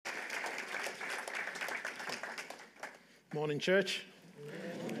Morning, church.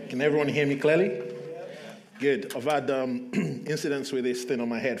 Can everyone hear me clearly? Good. I've had incidents with this thing on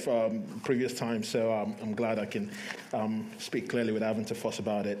my head for previous times, so I'm glad I can speak clearly without having to fuss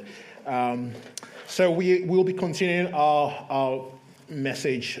about it. So we will be continuing our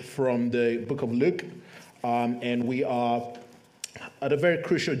message from the book of Luke, and we are at a very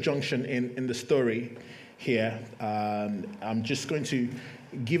crucial junction in the story here. I'm just going to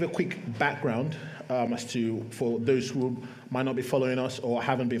give a quick background as to, for those who might not be following us or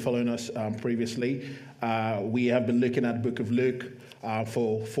haven't been following us previously. We have been looking at the book of Luke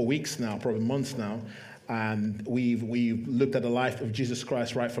for weeks now, probably months now, and we've looked at the life of Jesus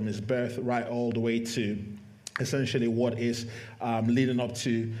Christ right from his birth, right all the way to essentially what is leading up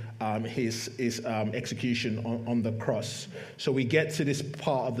to his execution on the cross. So we get to this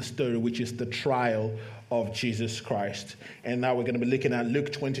part of the story, which is the trial of Jesus Christ. And now we're going to be looking at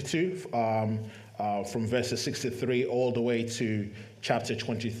Luke 22, from verses 63 all the way to chapter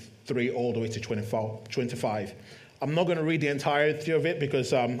 23, all the way to 25. I'm not going to read the entirety of it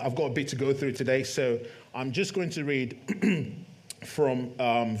because I've got a bit to go through today. So I'm just going to read from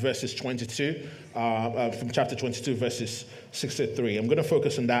verses 22, from chapter 22, verses 63. I'm going to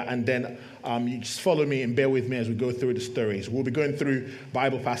focus on that, and then you just follow me and bear with me as we go through the stories. We'll be going through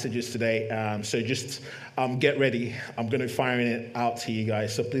Bible passages today, so just get ready. I'm going to be firing it out to you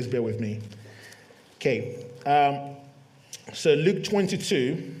guys, so please bear with me. Okay, so Luke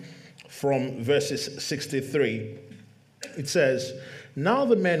 22, from verses 63, it says, "Now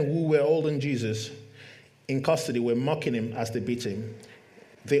the men who were holding Jesus in custody were mocking him as they beat him.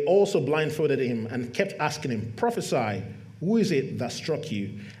 They also blindfolded him and kept asking him, 'Prophesy, who is it that struck you?'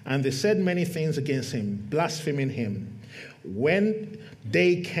 And they said many things against him, blaspheming him. When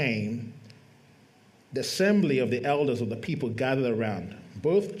they came, the assembly of the elders of the people gathered around,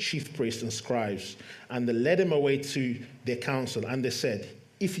 both chief priests and scribes, and they led him away to their council. And they said,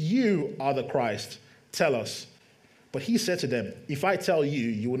 'If you are the Christ, tell us.' But he said to them, 'If I tell you,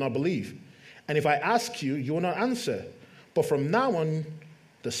 you will not believe. And if I ask you, you will not answer. But from now on,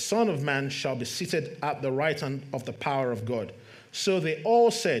 the Son of Man shall be seated at the right hand of the power of God.' So they all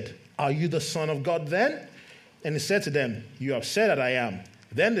said, 'Are you the Son of God then?' And he said to them, 'You have said that I am.'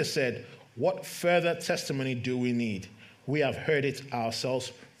 Then they said, 'What further testimony do we need? We have heard it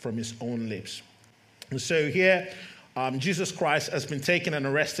ourselves from his own lips.'" And so here, Jesus Christ has been taken and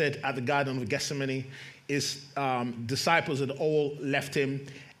arrested at the Garden of Gethsemane. His disciples had all left him,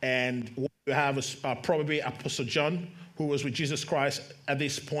 and what we have is probably Apostle John, who was with Jesus Christ at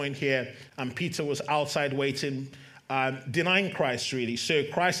this point here, and Peter was outside waiting, denying Christ really. So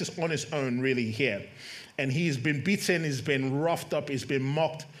Christ is on his own really here, and he's been beaten, he's been roughed up, he's been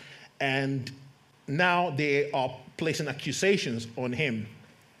mocked, and now they are placing accusations on him.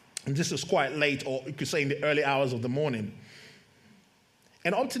 And this is quite late, or you could say in the early hours of the morning.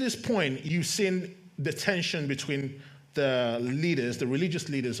 And up to this point, you've seen the tension between the leaders, the religious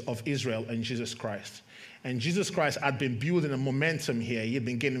leaders of Israel and Jesus Christ. And Jesus Christ had been building a momentum here. He had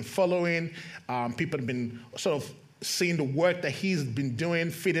been getting following. People had been sort of seeing the work that he's been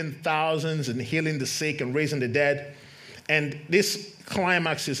doing, feeding thousands and healing the sick and raising the dead. And this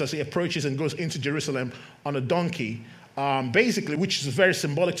climaxes as he approaches and goes into Jerusalem on a donkey, basically, which is very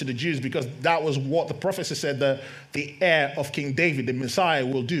symbolic to the Jews because that was what the prophecy said the heir of King David, the Messiah,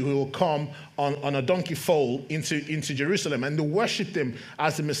 will do. He will come on a donkey foal into Jerusalem, and they worshipped him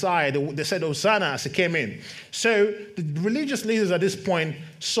as the Messiah. They said Hosanna as he came in. So the religious leaders at this point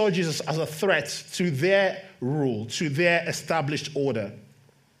saw Jesus as a threat to their rule, to their established order.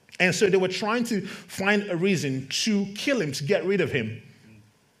 And so they were trying to find a reason to kill him, to get rid of him.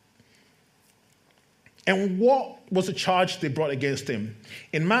 And what was the charge they brought against him?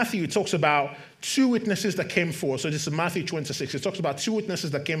 In Matthew, it talks about two witnesses that came forward. So this is Matthew 26. It talks about two witnesses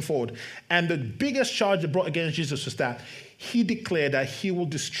that came forward. And the biggest charge they brought against Jesus was that he declared that he will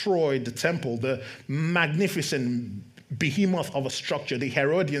destroy the temple, the magnificent behemoth of a structure, the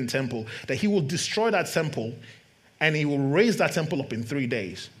Herodian temple, that he will destroy that temple and he will raise that temple up in 3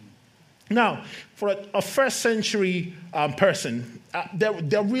 days. Now, for a first century person,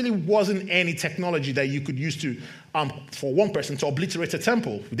 there really wasn't any technology that you could use to, for one person to obliterate a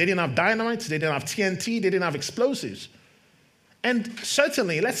temple. They didn't have dynamite, they didn't have TNT, they didn't have explosives. And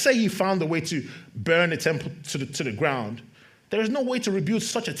certainly, let's say he found a way to burn the temple to the ground. There is no way to rebuild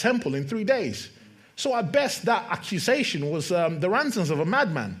such a temple in 3 days. So at best, that accusation was the ransoms of a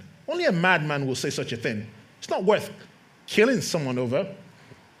madman. Only a madman will say such a thing. It's not worth killing someone over.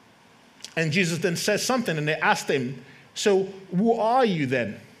 And Jesus then says something, and they asked him, "So who are you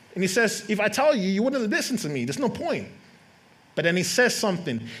then?" And he says, "If I tell you, you wouldn't listen to me. There's no point." But then he says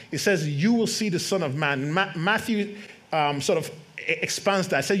something. He says, "You will see the Son of Man." Matthew sort of expands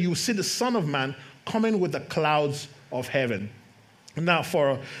that. Say, you will see the Son of Man coming with the clouds of heaven. Now,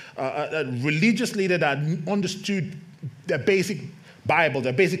 for a religious leader that understood the basic Bible,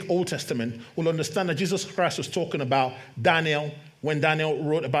 the basic Old Testament, will understand that Jesus Christ was talking about Daniel when Daniel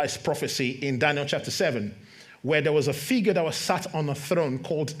wrote about his prophecy in Daniel chapter 7, where there was a figure that was sat on a throne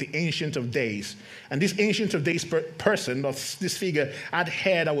called the Ancient of Days. And this Ancient of Days person, this figure, had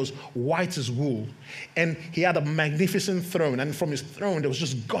hair that was white as wool. And he had a magnificent throne. And from his throne, there was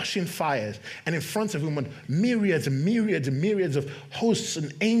just gushing fires. And in front of him were myriads and myriads and myriads of hosts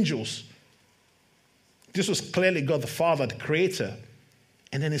and angels. This was clearly God the Father, the Creator.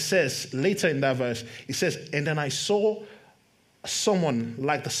 And then it says, later in that verse, it says, and then I saw someone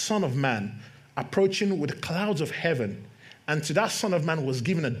like the Son of Man approaching with the clouds of heaven. And to that Son of Man was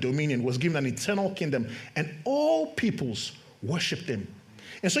given a dominion, was given an eternal kingdom, and all peoples worshipped him.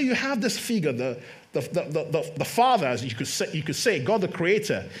 And so you have this figure, the Father, as you could say, God the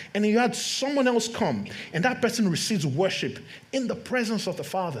Creator, and then you had someone else come, and that person receives worship in the presence of the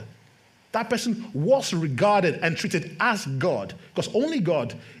Father. That person was regarded and treated as God, because only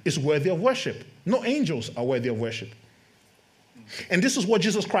God is worthy of worship. No angels are worthy of worship. And this is what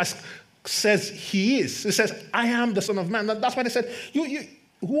Jesus Christ says he is. He says, I am the Son of Man. That's why they said,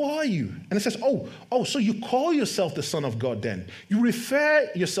 who are you? And it says, oh, so you call yourself the Son of God then. You refer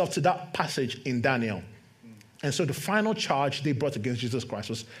yourself to that passage in Daniel. And so the final charge they brought against Jesus Christ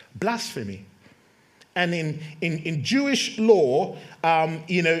was blasphemy. And in Jewish law,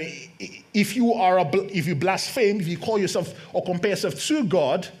 if you blaspheme, if you call yourself or compare yourself to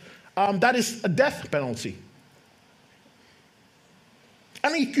God, that is a death penalty.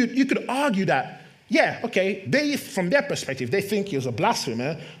 And you could argue that, they, from their perspective, they think he was a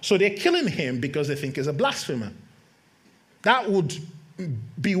blasphemer, so they're killing him because they think he's a blasphemer. That would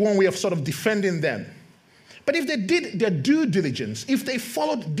be one way of sort of defending them. But if they did their due diligence, if they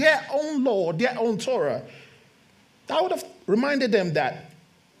followed their own law, their own Torah, that would have reminded them that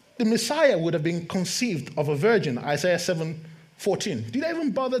the Messiah would have been conceived of a virgin, Isaiah 7:14. Did they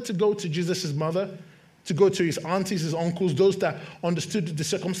even bother to go to Jesus' mother, to go to his aunties, his uncles, those that understood the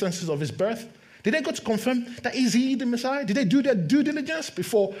circumstances of his birth? Did they go to confirm that is he the Messiah? Did they do their due diligence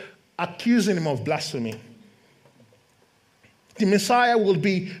before accusing him of blasphemy? The Messiah will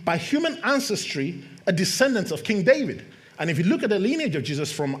be, by human ancestry, a descendant of King David. And if you look at the lineage of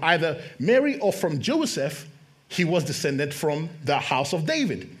Jesus from either Mary or from Joseph, he was descended from the house of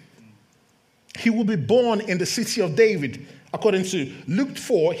David. He will be born in the city of David. According to Luke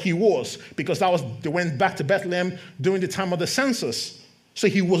 4, he was, because they went back to Bethlehem during the time of the census. So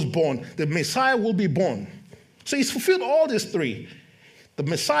he was born. The Messiah will be born. So he's fulfilled all these three. The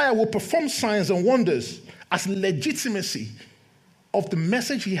Messiah will perform signs and wonders as legitimacy of the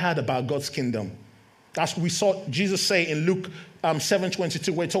message he had about God's kingdom. That's what we saw Jesus say in Luke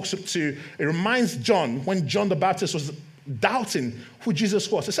 7:22, where it reminds John, when John the Baptist was doubting who Jesus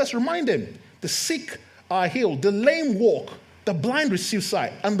was. It says, remind him, the sick are healed, the lame walk, the blind receive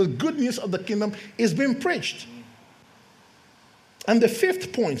sight, and the good news of the kingdom is being preached. And the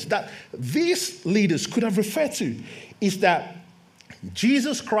fifth point that these leaders could have referred to is that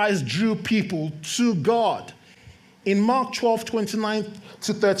Jesus Christ drew people to God. In Mark 12:29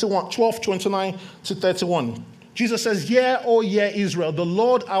 to 31, Jesus says, Hear, O ye Israel, the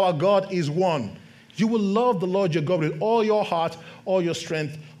Lord our God is one. You will love the Lord your God with all your heart, all your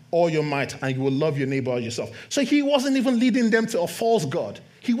strength, all your might, and you will love your neighbor as yourself. So he wasn't even leading them to a false God.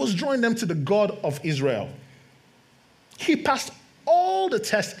 He was drawing them to the God of Israel. He passed all the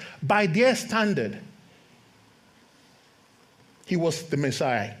tests by their standard. He was the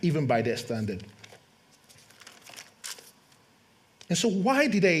Messiah, even by their standard. And so why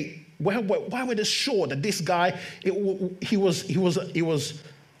were they sure that this guy, he was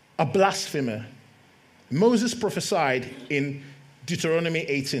a blasphemer? Moses prophesied in Deuteronomy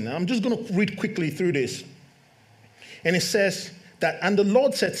 18. I'm just going to read quickly through this. And it says that, and the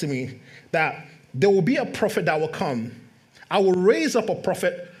Lord said to me that there will be a prophet that will come. I will raise up a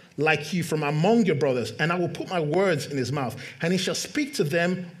prophet like you from among your brothers, and I will put my words in his mouth, and he shall speak to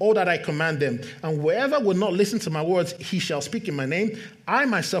them all that I command them. And whoever will not listen to my words, he shall speak in my name. I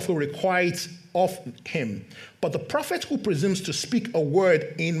myself will require it of him. But the prophet who presumes to speak a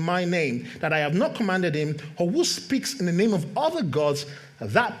word in my name that I have not commanded him, or who speaks in the name of other gods,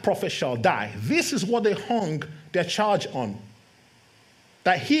 that prophet shall die. This is what they hung their charge on,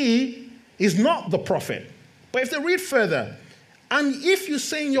 that he is not the prophet. But if they read further, and if you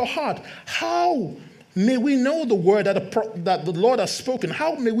say in your heart, how may we know the word that the Lord has spoken?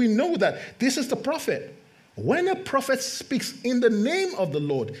 How may we know that this is the prophet? When a prophet speaks in the name of the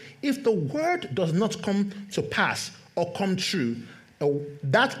Lord, if the word does not come to pass, or come true.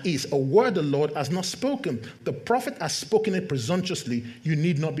 That is a word the Lord has not spoken. The prophet has spoken it presumptuously. You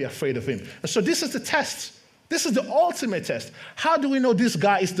need not be afraid of him. And so this is the test. This is the ultimate test. How do we know this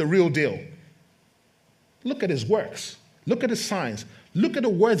guy is the real deal? Look at his works. Look at his signs. Look at the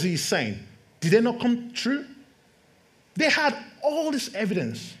words he's saying. Did they not come true? They had all this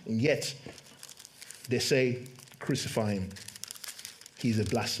evidence, and yet they say, crucify him. He's a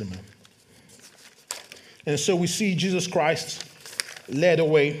blasphemer. And so we see Jesus Christ led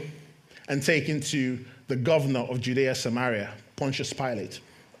away and taken to the governor of Judea, Samaria, Pontius Pilate.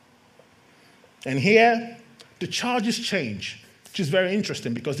 And here, the charges change, which is very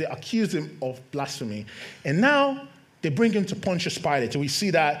interesting because they accused him of blasphemy. And now they bring him to Pontius Pilate. We see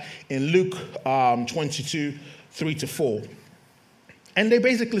that in Luke 22, 3-4. And they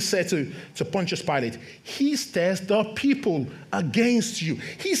basically said to Pontius Pilate, he stirs the people against you.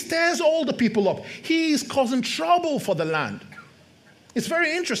 He stirs all the people up. He is causing trouble for the land. It's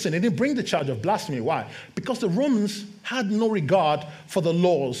very interesting. They didn't bring the charge of blasphemy. Why? Because the Romans had no regard for the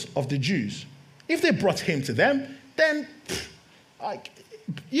laws of the Jews. If they brought him to them, then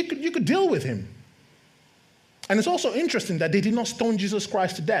you could deal with him. And it's also interesting that they did not stone Jesus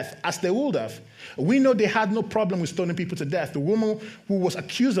Christ to death, as they would have. We know they had no problem with stoning people to death. The woman who was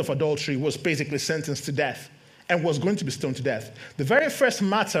accused of adultery was basically sentenced to death and was going to be stoned to death. The very first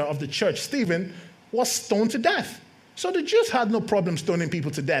martyr of the church, Stephen, was stoned to death. So the Jews had no problem stoning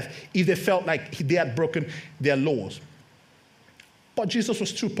people to death if they felt like they had broken their laws. But Jesus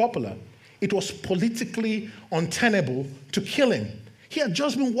was too popular. It was politically untenable to kill him. He had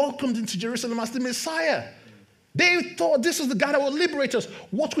just been welcomed into Jerusalem as the Messiah. They thought this is the guy that will liberate us.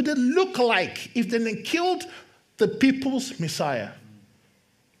 What would it look like if they killed the people's Messiah?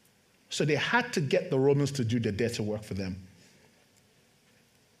 So they had to get the Romans to do their dirty work for them.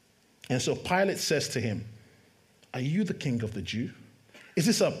 And so Pilate says to him, are you the king of the Jews? Is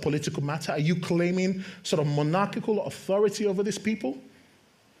this a political matter? Are you claiming sort of monarchical authority over these people?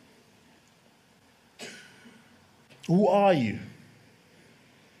 Who are you?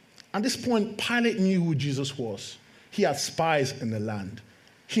 At this point, Pilate knew who Jesus was. He had spies in the land.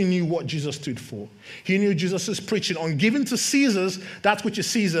 He knew what Jesus stood for. He knew Jesus' preaching on giving to Caesar's that which is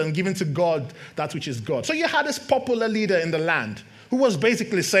Caesar and giving to God that which is God. So you had this popular leader in the land who was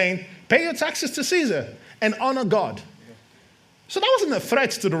basically saying, pay your taxes to Caesar and honor God. So that wasn't a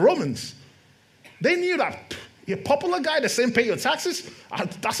threat to the Romans. They knew that you're a popular guy, they're saying pay your taxes.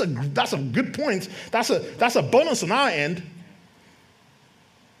 That's a good point. That's a bonus on our end.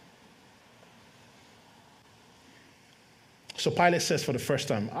 So Pilate says for the first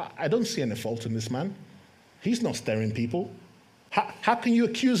time, I don't see any fault in this man. He's not stirring people. How can you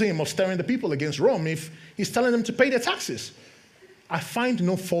accuse him of stirring the people against Rome if he's telling them to pay their taxes? I find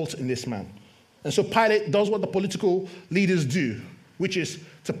no fault in this man. And so Pilate does what the political leaders do, which is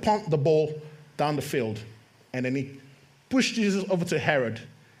to punt the ball down the field. And then he pushed Jesus over to Herod.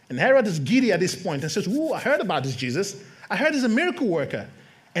 And Herod is giddy at this point and says, ooh, I heard about this Jesus. I heard he's a miracle worker.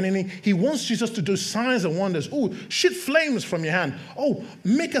 And then he wants Jesus to do signs and wonders. Oh, shoot flames from your hand. Oh,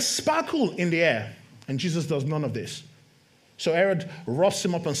 make a sparkle in the air. And Jesus does none of this. So Herod roughs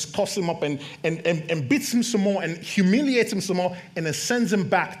him up and scuffs him up and beats him some more and humiliates him some more and then sends him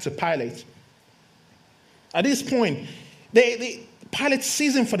back to Pilate. At this point, Pilate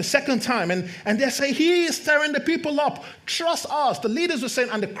sees him for the second time and they say, he is stirring the people up. Trust us. The leaders were saying,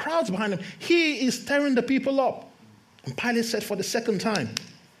 and the crowds behind him, he is stirring the people up. And Pilate said for the second time,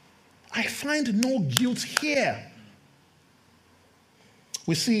 I find no guilt here.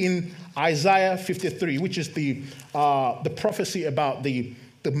 We see in Isaiah 53, which is the prophecy about the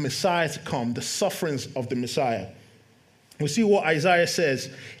Messiah to come, the sufferings of the Messiah. We see what Isaiah says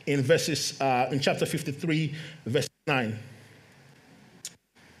in chapter 53, verse 9.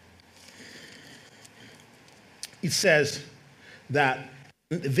 It says that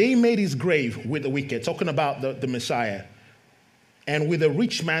they made his grave with the wicked, talking about the Messiah, and with a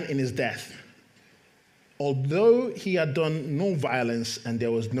rich man in his death, although he had done no violence and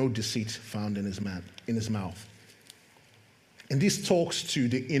there was no deceit found in his mouth. And this talks to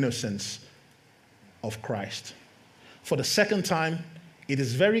the innocence of Christ. For the second time, it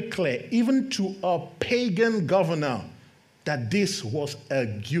is very clear, even to a pagan governor, that this was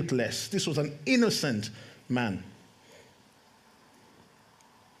this was an innocent man.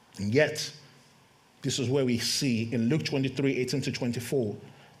 And yet, this is where we see in Luke 23, 18-24,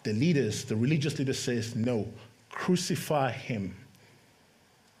 the religious leaders says, no, crucify him.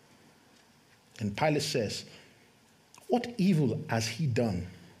 And Pilate says, what evil has he done?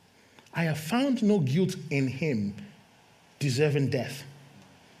 I have found no guilt in him deserving death.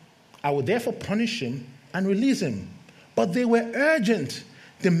 I will therefore punish him and release him. But they were urgent,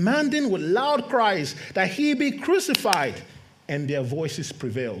 demanding with loud cries that he be crucified, and their voices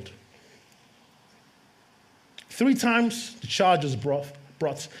prevailed. 3 times the charge was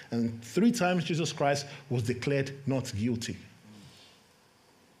brought, and 3 times Jesus Christ was declared not guilty,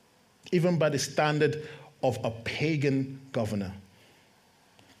 even by the standard of a pagan governor.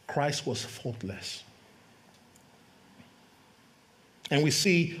 Christ was faultless. And we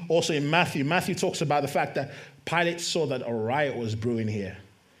see also in Matthew talks about the fact that Pilate saw that a riot was brewing here.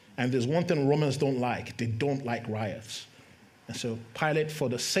 And there's one thing Romans don't like. They don't like riots. And so Pilate, for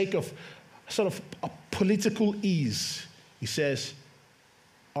the sake of sort of a political ease, he says,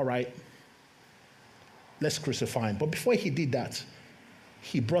 all right, let's crucify him. But before he did that,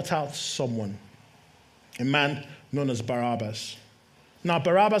 he brought out someone, a man known as Barabbas. Now,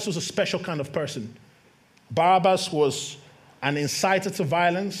 Barabbas was a special kind of person. Barabbas was an inciter to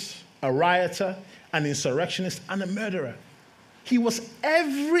violence, a rioter, an insurrectionist, and a murderer. He was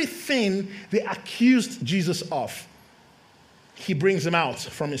everything they accused Jesus of. He brings him out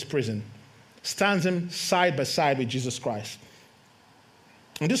from his prison, stands him side by side with Jesus Christ.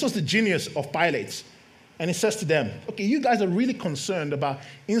 And this was the genius of Pilate. And he says to them, okay, you guys are really concerned about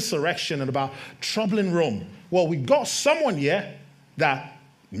insurrection and about troubling Rome. Well, we got someone here that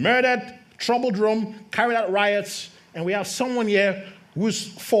murdered, troubled Rome, carried out riots, and we have someone here whose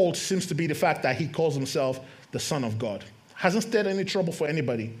fault seems to be the fact that he calls himself the Son of God. Hasn't stirred any trouble for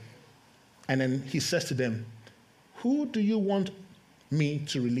anybody. And then he says to them, who do you want me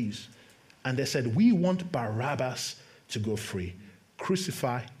to release? And they said, we want Barabbas to go free.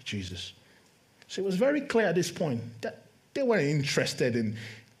 Crucify Jesus. So it was very clear at this point that they weren't interested in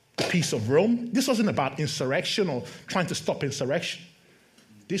the peace of Rome. This wasn't about insurrection or trying to stop insurrection.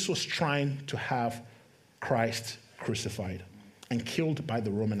 This was trying to have Christ crucified and killed by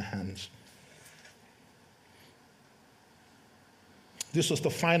the Roman hands. This was the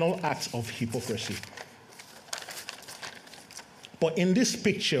final act of hypocrisy. But in this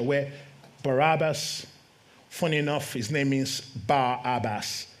picture where Barabbas, funny enough, his name means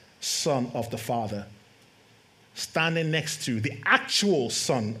Bar-Abbas, son of the Father, standing next to the actual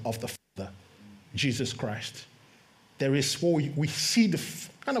Son of the Father, Jesus Christ, there is what we see the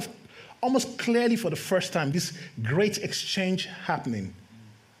kind of almost clearly for the first time this great exchange happening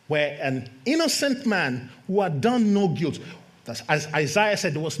where an innocent man who had done no guilt, as Isaiah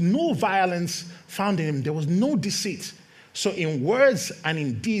said, there was no violence found in him, there was no deceit. So in words and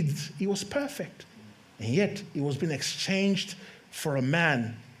in deeds, he was perfect. And yet he was being exchanged for a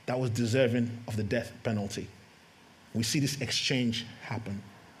man that was deserving of the death penalty. We see this exchange happen.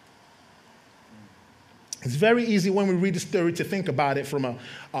 It's very easy when we read the story to think about it from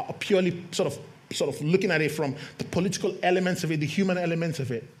a purely sort of looking at it from the political elements of it, the human elements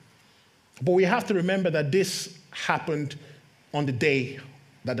of it. But we have to remember that this happened on the day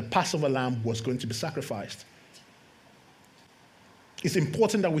that the Passover lamb was going to be sacrificed. It's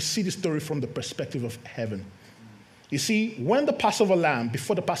important that we see the story from the perspective of heaven. You see, when the Passover lamb,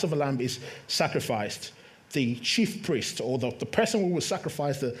 before the Passover lamb is sacrificed, the chief priest or the person who will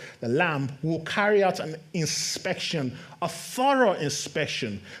sacrifice the lamb will carry out an inspection, a thorough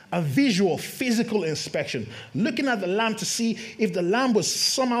inspection, a visual, physical inspection, looking at the lamb to see if the lamb was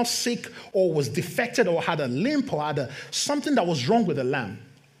somehow sick or was defected or had a limp or had something that was wrong with the lamb.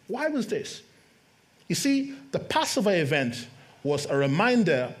 Why was this? You see, the Passover event was a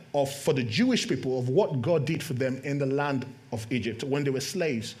reminder for the Jewish people of what God did for them in the land of Egypt when they were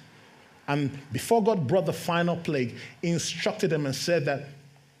slaves. And before God brought the final plague, he instructed them and said that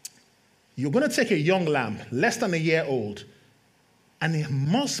you're going to take a young lamb, less than a year old, and it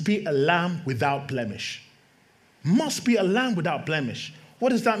must be a lamb without blemish. Must be a lamb without blemish. What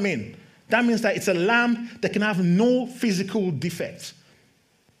does that mean? That means that it's a lamb that can have no physical defects.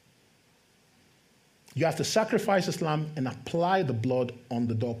 You have to sacrifice this lamb and apply the blood on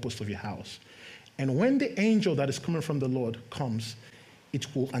the doorpost of your house. And when the angel that is coming from the Lord comes,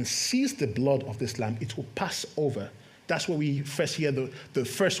 it will and sees the blood of this lamb, it will pass over. That's where we first hear the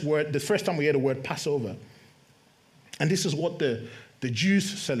first time we hear the word Passover. And this is what the Jews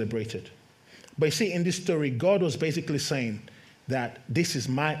celebrated. But you see, in this story, God was basically saying that this is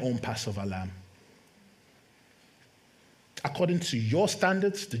my own Passover lamb. According to your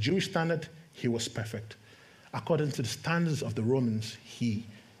standards, the Jewish standard, he was perfect. According to the standards of the Romans, he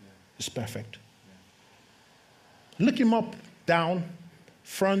is perfect. Look him up, down,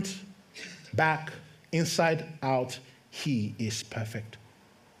 front, back, inside, out. He is perfect.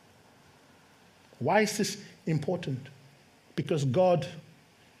 Why is this important? Because God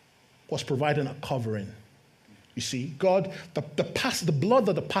was providing a covering You see, God, the blood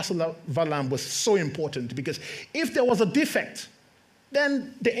of the Passover lamb was so important because if there was a defect,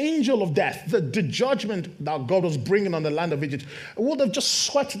 then the angel of death, the judgment that God was bringing on the land of Egypt, would have just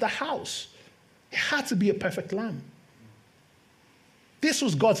swept the house. It had to be a perfect lamb. This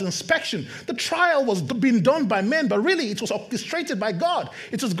was God's inspection. The trial was being done by men, but really it was orchestrated by God.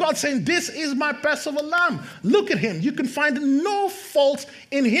 It was God saying, this is my Passover lamb. Look at him. You can find no fault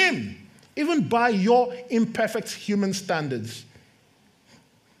in him, even by your imperfect human standards.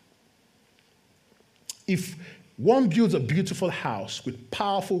 If one builds a beautiful house with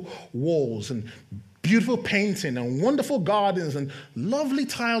powerful walls and beautiful painting and wonderful gardens and lovely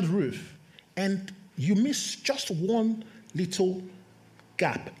tiled roof, and you miss just one little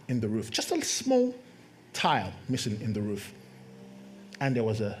gap in the roof, just a small tile missing in the roof, and there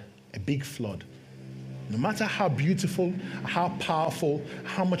was a big flood. No matter how beautiful, how powerful,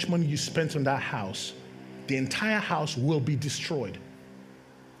 how much money you spent on that house, the entire house will be destroyed.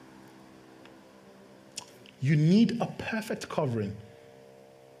 You need a perfect covering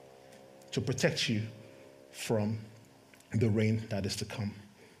to protect you from the rain that is to come.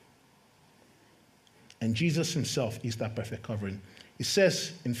 And Jesus himself is that perfect covering. It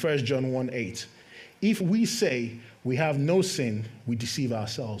says in 1 John 1:8, if we say we have no sin, we deceive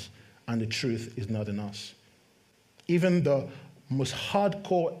ourselves, and the truth is not in us. Even the most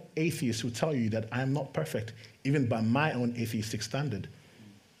hardcore atheists will tell you that I am not perfect, even by my own atheistic standard.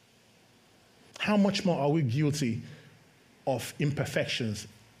 How much more are we guilty of imperfections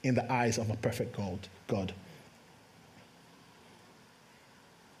in the eyes of a perfect God?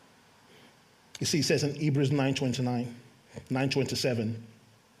 You see, it says in Hebrews 9:27,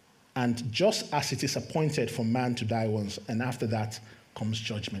 and just as it is appointed for man to die once, and after that comes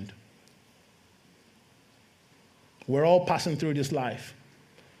judgment. We're all passing through this life.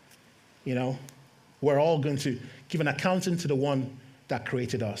 You know, we're all going to give an accounting to the one that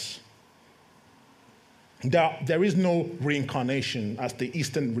created us. There is no reincarnation, as the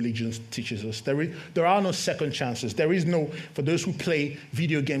Eastern religions teaches us. There are no second chances. There is no, for those who play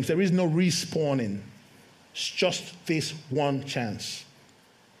video games, there is no respawning. It's just this one chance.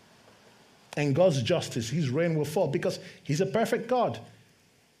 And God's justice, his reign will fall because he's a perfect God.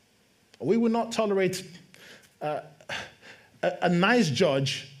 We will not tolerate a nice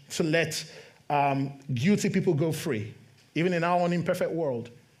judge to let guilty people go free, even in our own imperfect world.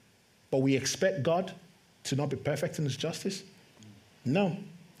 But we expect God to not be perfect in his justice? No.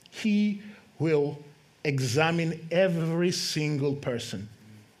 He will examine every single person.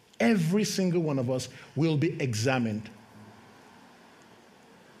 Every single one of us will be examined.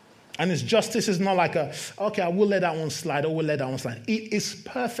 And his justice is not like okay, I will let that one slide, or we'll let that one slide. It is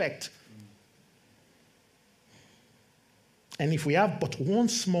perfect. And if we have but one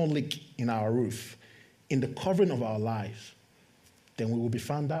small leak in our roof, in the covering of our lives, then we will be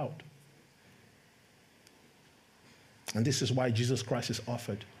found out. And this is why Jesus Christ is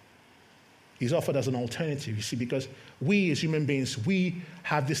offered. He's offered as an alternative, you see, because we as human beings, we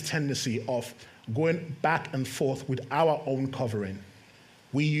have this tendency of going back and forth with our own covering.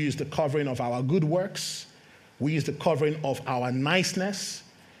 We use the covering of our good works. We use the covering of our niceness.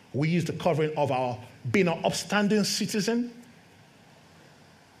 We use the covering of our being an upstanding citizen.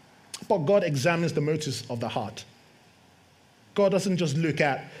 But God examines the motives of the heart. God doesn't just look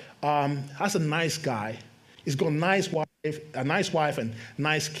at, as a nice guy. He's got a nice wife and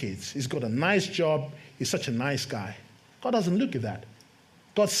nice kids. He's got a nice job. He's such a nice guy. God doesn't look at that.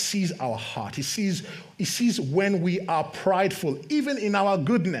 God sees our heart. He sees when we are prideful, even in our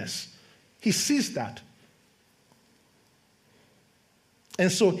goodness. He sees that.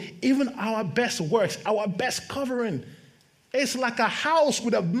 And so even our best works, our best covering, it's like a house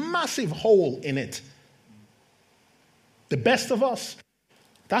with a massive hole in it. The best of us,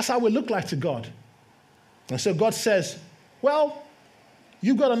 that's how we look like to God. And so God says, well,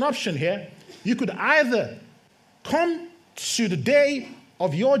 you've got an option here. You could either come to the day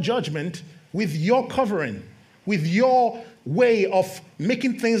of your judgment with your covering, with your way of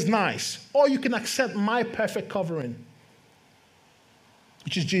making things nice, or you can accept my perfect covering,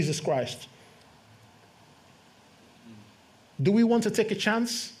 which is Jesus Christ. Do we want to take a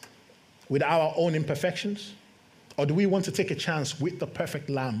chance with our own imperfections, or do we want to take a chance with the perfect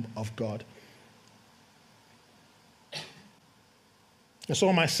Lamb of God? And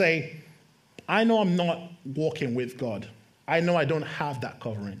some might say, I know I'm not walking with God. I know I don't have that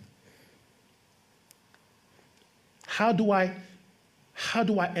covering. How do I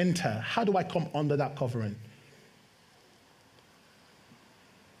enter? How do I come under that covering?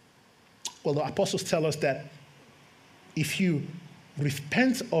 Well, the apostles tell us that if you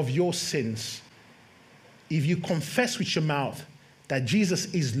repent of your sins, if you confess with your mouth that Jesus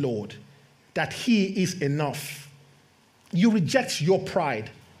is Lord, that he is enough, you reject your pride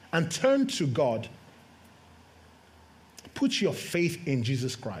and turn to God, put your faith in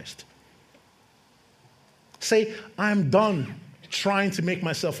Jesus Christ. Say, I'm done trying to make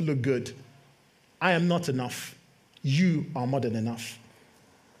myself look good. I am not enough. You are more than enough.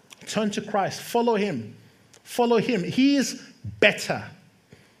 Turn to Christ. Follow him. Follow him. He is better.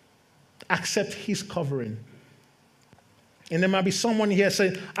 Accept his covering. And there might be someone here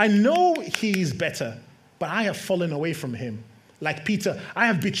saying, I know he is better, but I have fallen away from him. Like Peter, I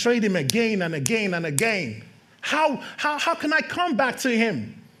have betrayed him again and again and again. How can I come back to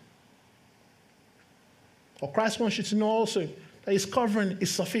him? Or Christ wants you to know also that his covering is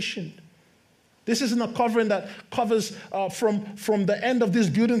sufficient. This isn't a covering that covers from the end of this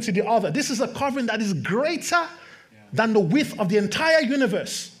building to the other. This is a covering that is greater than the width of the entire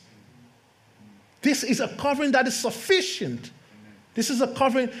universe. This is a covering that is sufficient. This is a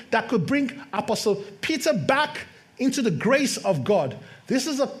covering that could bring Apostle Peter back into the grace of God. This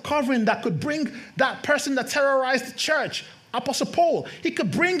is a covering that could bring that person that terrorized the church, Apostle Paul. He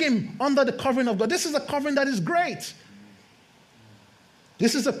could bring him under the covering of God. This is a covering that is great.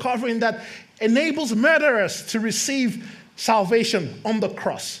 This is a covering that enables murderers to receive salvation on the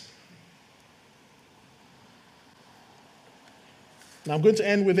cross. Now I'm going to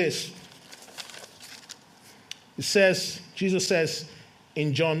end with this. It says, Jesus says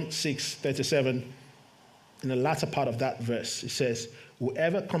in John 6:37, in the latter part of that verse, it says,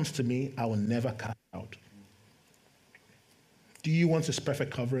 whoever comes to me, I will never cast out. Do you want this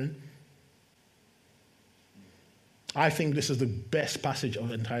perfect covering? I think this is the best passage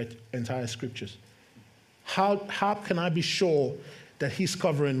of entire scriptures. How can I be sure that his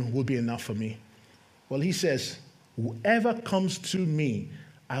covering will be enough for me? Well, he says, whoever comes to me,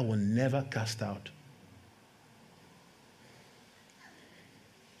 I will never cast out.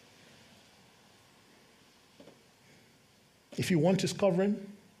 If you want his covering,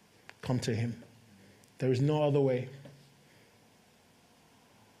 come to him. There is no other way.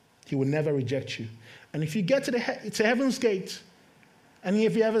 He will never reject you. And if you get to heaven's gate, and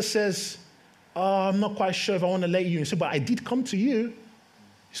if he ever says, I'm not quite sure if I want to let you in, say, but I did come to you,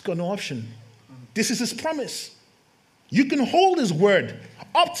 he's got no option. This is his promise. You can hold his word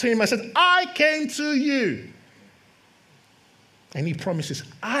up to him and say, I came to you. And he promises,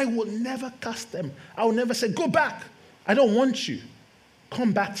 I will never cast them. I will never say, go back. I don't want you.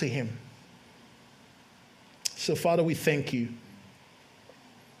 Come back to him. So, Father, we thank you.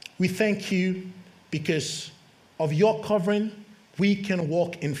 We thank you because of your covering, we can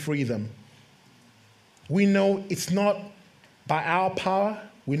walk in freedom. We know it's not by our power.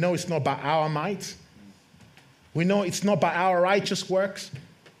 We know it's not by our might. We know it's not by our righteous works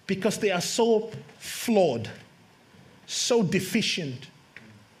because they are so flawed, so deficient.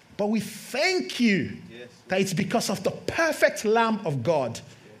 But we thank you that it's because of the perfect Lamb of God.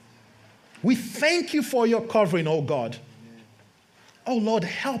 We thank you for your covering, oh God. Oh Lord,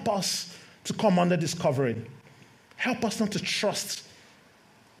 help us to come under this covering. Help us not to trust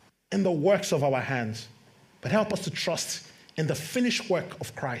in the works of our hands, but help us to trust in the finished work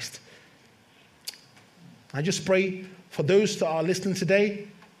of Christ. I just pray for those that are listening today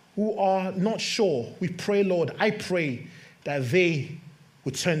who are not sure. We pray, Lord, I pray that they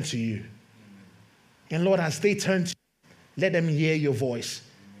would turn to you. And Lord, as they turn to you, let them hear your voice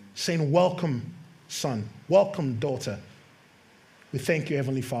saying, welcome, son, welcome, daughter. We thank you,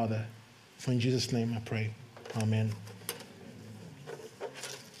 Heavenly Father. For in Jesus' name I pray. Amen.